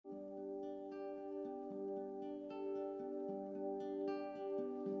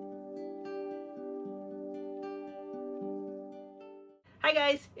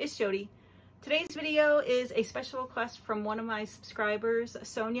Hi guys, it's Jody. Today's video is a special request from one of my subscribers,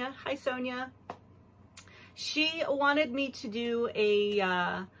 Sonja. Hi Sonja. She wanted me to do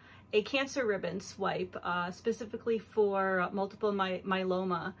a cancer ribbon swipe, specifically for multiple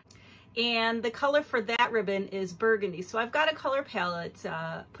myeloma. And the color for that ribbon is Burgundy. So I've got a color palette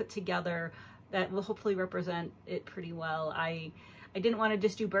put together that will hopefully represent it pretty well. I didn't want to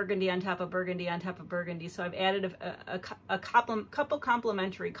just do Burgundy on top of Burgundy on top of Burgundy, so I've added a couple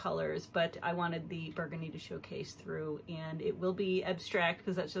complementary colors, but I wanted the Burgundy to showcase through, and it will be abstract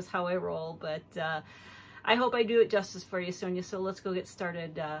because that's just how I roll, but I hope I do it justice for you, Sonja, so let's go get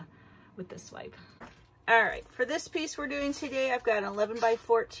started with this swipe. All right, for this piece we're doing today, I've got an 11 by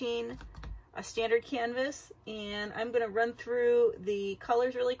 14, a standard canvas, and I'm going to run through the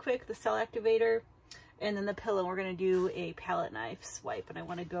colors really quick, the cell activator, and then the pillow. We're going to do a palette knife swipe, and I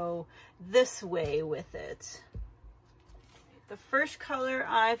want to go this way with it. The first color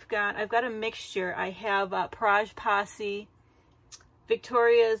I've got a mixture. I have Praj Posse,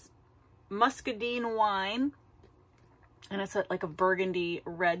 Victoria's Muscadine Wine, and it's like a burgundy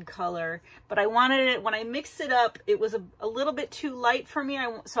red color, but I wanted it, when I mixed it up, it was a little bit too light for me,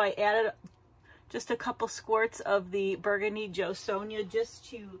 so I added just a couple squirts of the Burgundy Jo Sonja just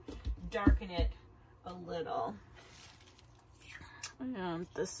to darken it a little. And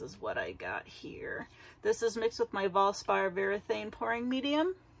this is what I got here. This is mixed with my Valspar Varathane pouring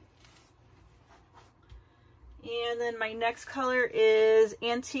medium. And then my next color is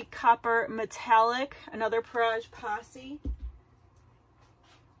Antique Copper Metallic, another Praj Posse.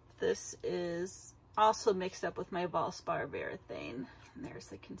 This is also mixed up with my Valspar Varathane. And there's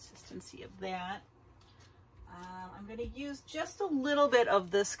the consistency of that. I'm going to use just a little bit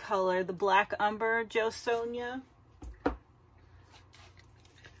of this color, the Black Umber Jo Sonja,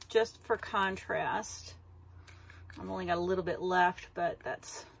 just for contrast. I've only got a little bit left, but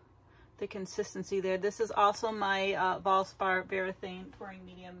that's the consistency there. This is also my Valspar Varathane pouring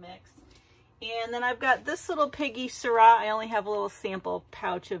medium mix. And then I've got this little Piggy Syrah. I only have a little sample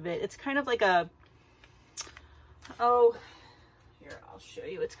pouch of it. It's kind of like a, here, I'll show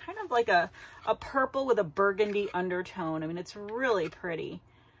you. It's kind of like a purple with a burgundy undertone. I mean, it's really pretty.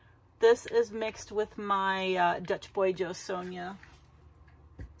 This is mixed with my Dutch Boy Jo Sonja.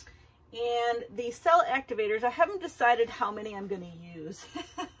 And the cell activators, I haven't decided how many I'm going to use.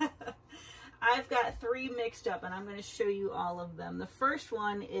 I've got 3 mixed up, and I'm going to show you all of them. The first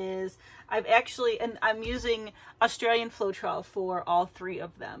one is, I'm using Australian Floetrol for all 3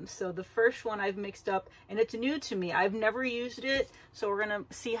 of them. So the first one I've mixed up, and it's new to me. I've never used it, so we're going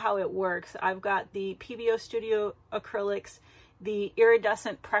to see how it works. I've got the PBO Studio Acrylics, the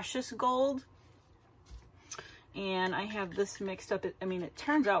Iridescent Precious Gold, and I have this mixed up. I mean, it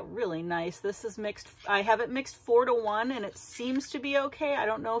turns out really nice. This is mixed, I have it mixed 4:1, and it seems to be okay. I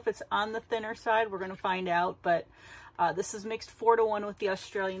don't know if it's on the thinner side. We're going to find out, but this is mixed 4:1 with the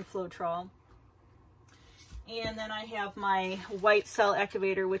Australian Floetrol. And then I have my white cell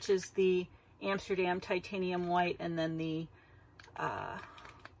activator, which is the Amsterdam Titanium White, and then the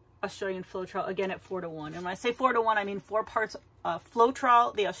Australian Floetrol, again at 4:1. And when I say 4:1, I mean 4 parts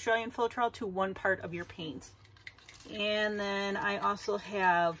Floetrol, the Australian Floetrol, to 1 part of your paint. And then I also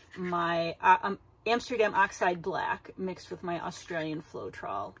have my Amsterdam Oxide Black mixed with my Australian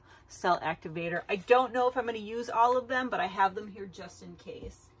Floetrol cell activator. I don't know if I'm going to use all of them, but I have them here just in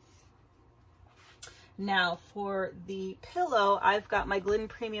case. Now for the pillow, I've got my Glidden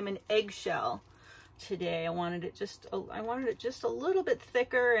Premium in Eggshell today. I wanted it just a little bit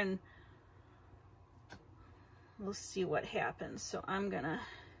thicker, and we'll see what happens. So I'm gonna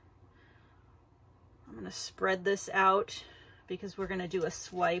spread this out because we're gonna do a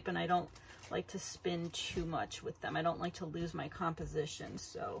swipe, and I don't like to spin too much with them. I don't like to lose my composition,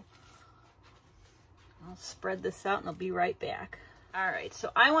 so I'll spread this out and I'll be right back. All right, so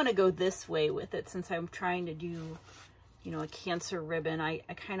I want to go this way with it since I'm trying to do, you know, a cancer ribbon. I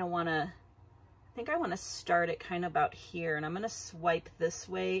kind of want to, I think I want to start it kind of about here, and I'm going to swipe this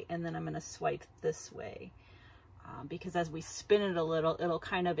way, and then I'm going to swipe this way. Because as we spin it a little, it'll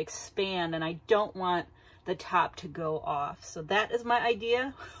kind of expand, and I don't want the top to go off. So that is my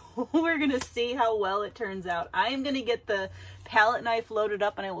idea. We're going to see how well it turns out. I am going to get the palette knife loaded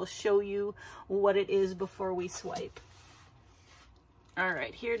up, and I will show you what it is before we swipe. All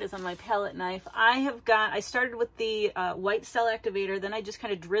right, here it is on my palette knife. I started with the white cell activator, then I just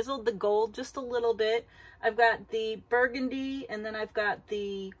kind of drizzled the gold just a little bit. I've got the burgundy, and then I've got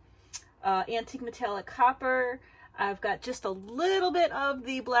the antique metallic copper. I've got just a little bit of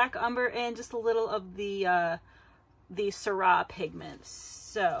the black umber and just a little of the Syrah pigments.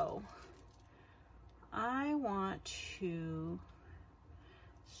 So I want to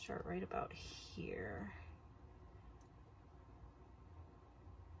start right about here.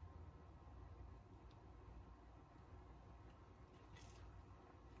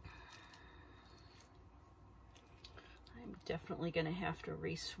 I'm definitely going to have to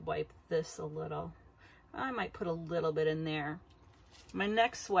re-swipe this a little. I might put a little bit in there. My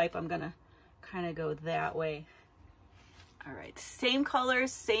next swipe, I'm going to kind of go that way. All right, same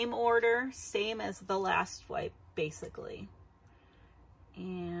colors, same order, same as the last swipe, basically.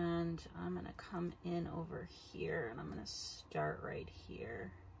 And I'm going to come in over here, and I'm going to start right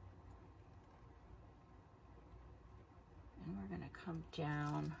here. And we're going to come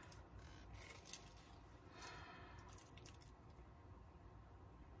down.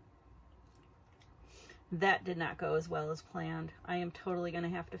 That did not go as well as planned. I am totally going to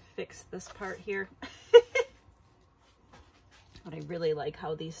have to fix this part here. But I really like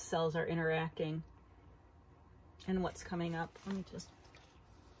how these cells are interacting and what's coming up. Let me just...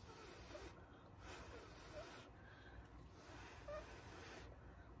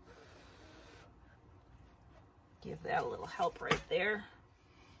 give that a little help right there.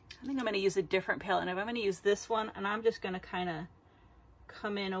 I think I'm going to use a different palette. And I'm going to use this one, and I'm just going to kind of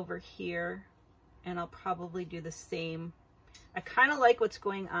come in over here, and I'll probably do the same. I kind of like what's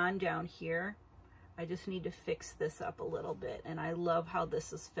going on down here. I just need to fix this up a little bit, and I love how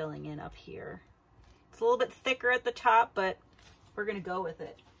this is filling in up here. It's a little bit thicker at the top, but we're going to go with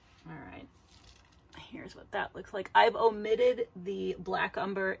it. All right. Here's what that looks like. I've omitted the black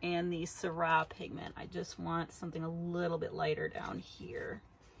umber and the Syrah pigment. I just want something a little bit lighter down here.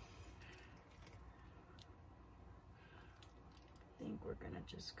 I think we're gonna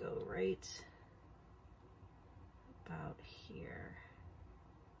just go right about here.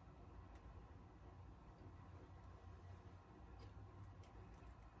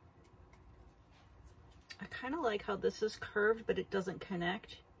 I kind of like how this is curved, but it doesn't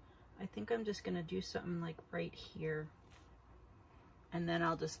connect. I think I'm just gonna do something like right here, and then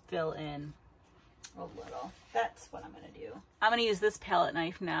I'll just fill in a little. That's what I'm gonna do. I'm gonna use this palette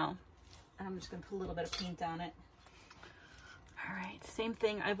knife now, and I'm just gonna put a little bit of paint on it. All right, same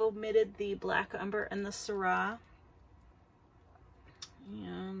thing. I've omitted the black umber and the Syrah,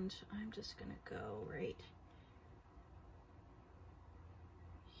 and I'm just gonna go right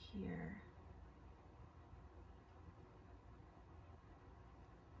here.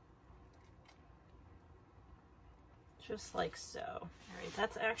 Just like so. All right,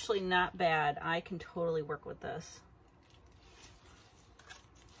 that's actually not bad. I can totally work with this.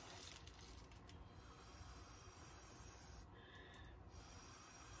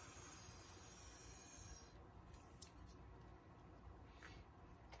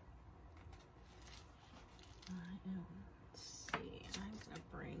 Let's see, I'm gonna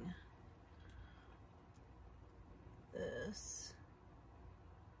bring this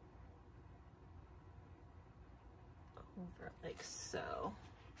over like so.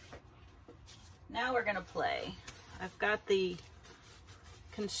 Now we're gonna play. I've got the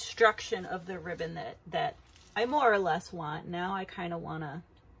construction of the ribbon that I more or less want. Now I kind of want to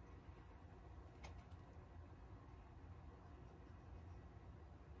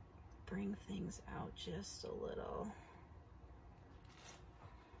bring things out just a little,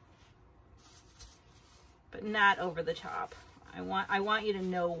 but not over the top. I want you to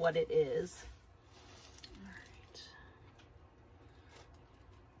know what it is.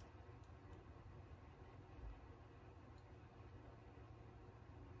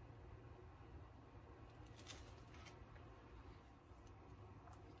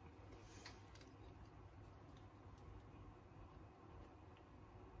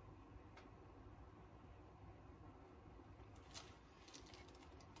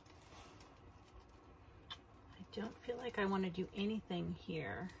 Don't feel like I want to do anything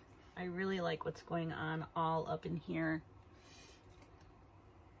here. I really like what's going on all up in here.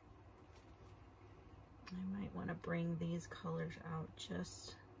 I might want to bring these colors out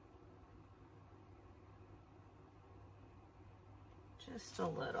just a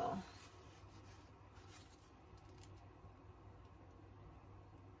little.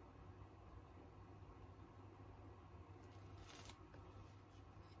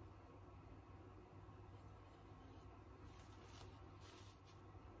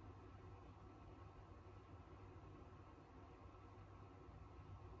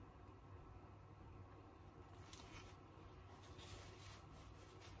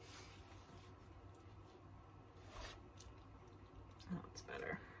 Oh, it's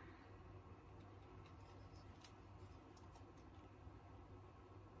better.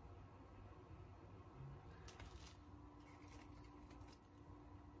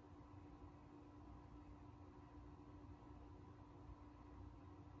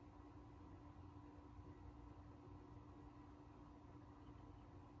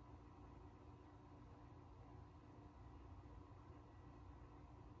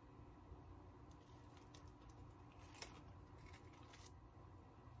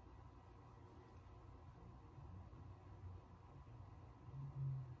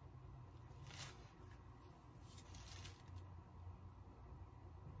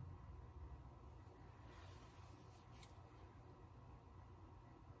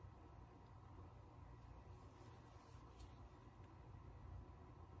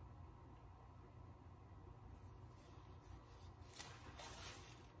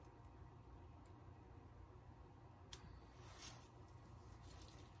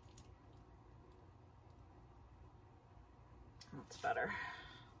 That's better.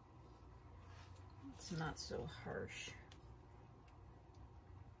 It's not so harsh.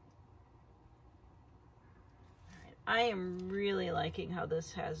 All right. I am really liking how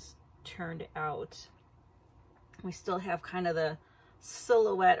this has turned out. We still have kind of the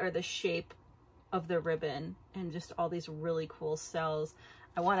silhouette or the shape of the ribbon and just all these really cool cells.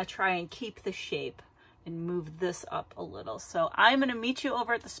 I want to try and keep the shape and move this up a little. So I'm going to meet you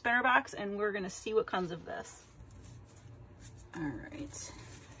over at the spinner box and we're going to see what comes of this. All right.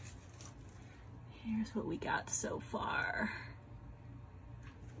 Here's what we got so far.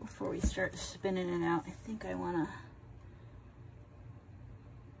 Before we start spinning it out, I think I want to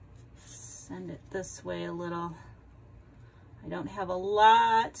send it this way a little. I don't have a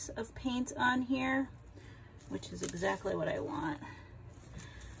lot of paint on here, which is exactly what I want.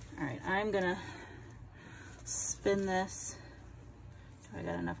 All right, I'm gonna spin this. Do I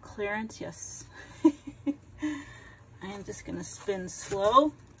got enough clearance? Yes. I am just gonna spin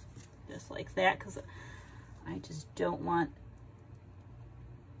slow, just like that, because I just don't want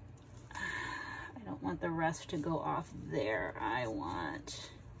the rest to go off there. I want,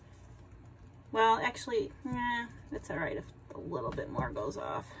 well, actually, it's all right if a little bit more goes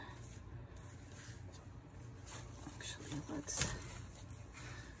off. Actually, let's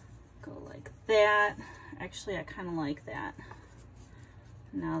go like that. Actually, I kind of like that.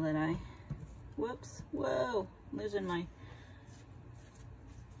 Now that I, whoops, whoa, I'm losing my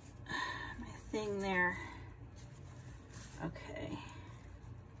thing there. Okay.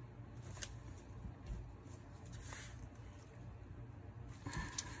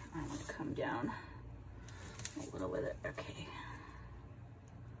 I'm going to come down a little with it. Okay.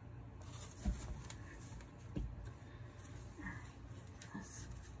 That's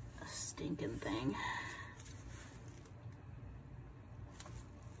a stinking thing.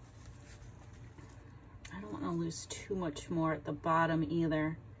 I don't want to lose too much more at the bottom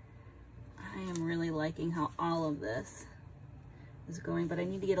either. I am really liking how all of this is going, but I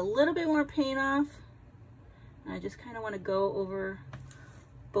need to get a little bit more paint off. I just kind of want to go over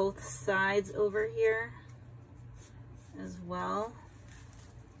both sides over here as well,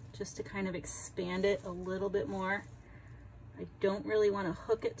 just to kind of expand it a little bit more. I don't really want to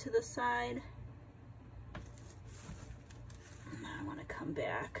hook it to the side. I want to come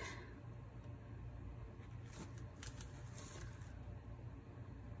back.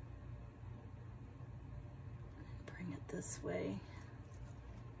 Bring it this way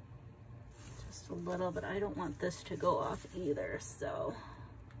just a little, but I don't want this to go off either, so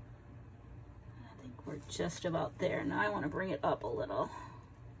I think we're just about there. Now I want to bring it up a little.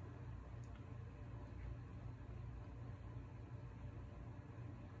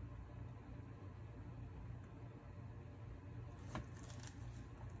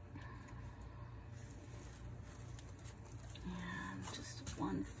 And just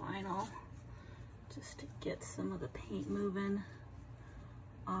one final, just to get some of the paint moving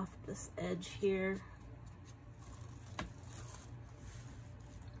off this edge here. Bring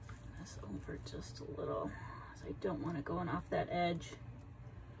this over just a little, because I don't want it going off that edge.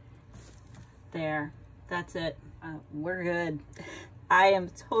 There, that's it. We're good. I am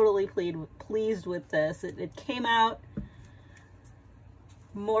totally pleased with this. It came out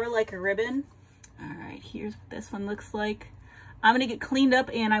more like a ribbon. All right, here's what this one looks like. I'm gonna get cleaned up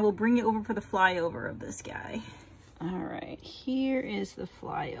and I will bring you over for the flyover of this guy. All right, here is the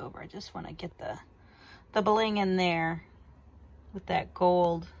flyover. I just want to get the bling in there with that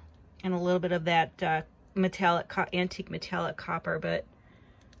gold and a little bit of that metallic, antique metallic copper, but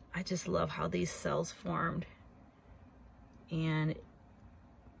I just love how these cells formed. And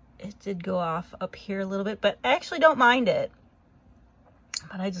it did go off up here a little bit, but I actually don't mind it.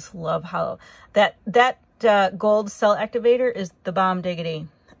 But I just love how that gold cell activator is the bomb diggity.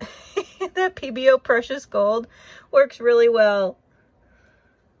 That PBO Precious Gold works really well.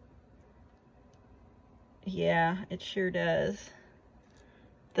 Yeah, it sure does.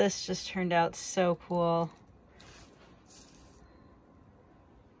 This just turned out so cool.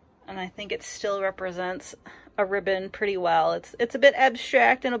 And I think it still represents a ribbon pretty well. It's a bit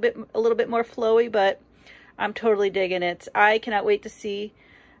abstract and a little bit more flowy, but I'm totally digging it. I cannot wait to see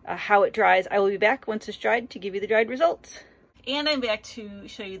how it dries. I will be back once it's dried to give you the dried results. And I'm back to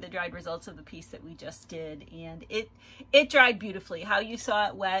show you the dried results of the piece that we just did. And it dried beautifully. How you saw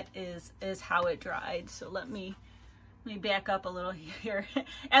it wet is how it dried. So let me back up a little here.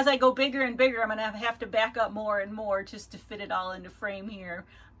 As I go bigger and bigger, I'm gonna have to back up more and more just to fit it all into frame here.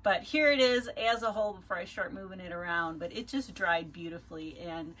 But here it is as a whole before I start moving it around. But it just dried beautifully.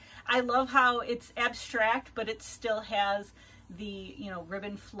 And I love how it's abstract, but it still has the, you know,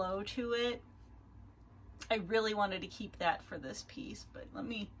 ribbon flow to it. I really wanted to keep that for this piece, but let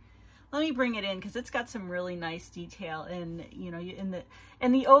me bring it in because it's got some really nice detail, and you know,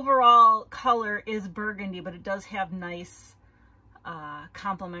 and the overall color is burgundy, but it does have nice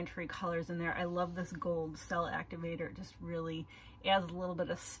complementary colors in there. I love this gold cell activator. It just really adds a little bit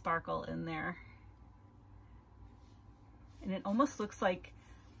of sparkle in there. And it almost looks like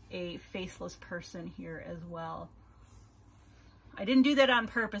a faceless person here as well. I didn't do that on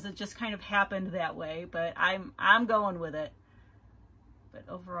purpose. It just kind of happened that way, but I'm going with it. But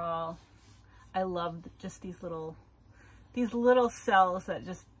overall, I love just these little cells that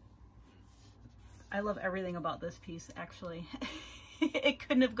just, I love everything about this piece, actually. It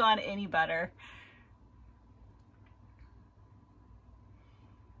couldn't have gone any better.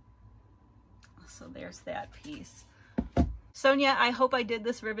 So there's that piece. Sonja, I hope I did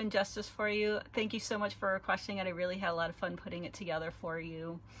this ribbon justice for you. Thank you so much for requesting it. I really had a lot of fun putting it together for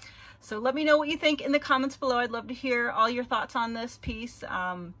you. So let me know what you think in the comments below. I'd love to hear all your thoughts on this piece.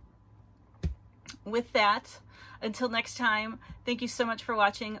 With that, until next time, thank you so much for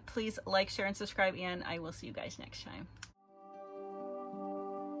watching. Please like, share, and subscribe, and I will see you guys next time.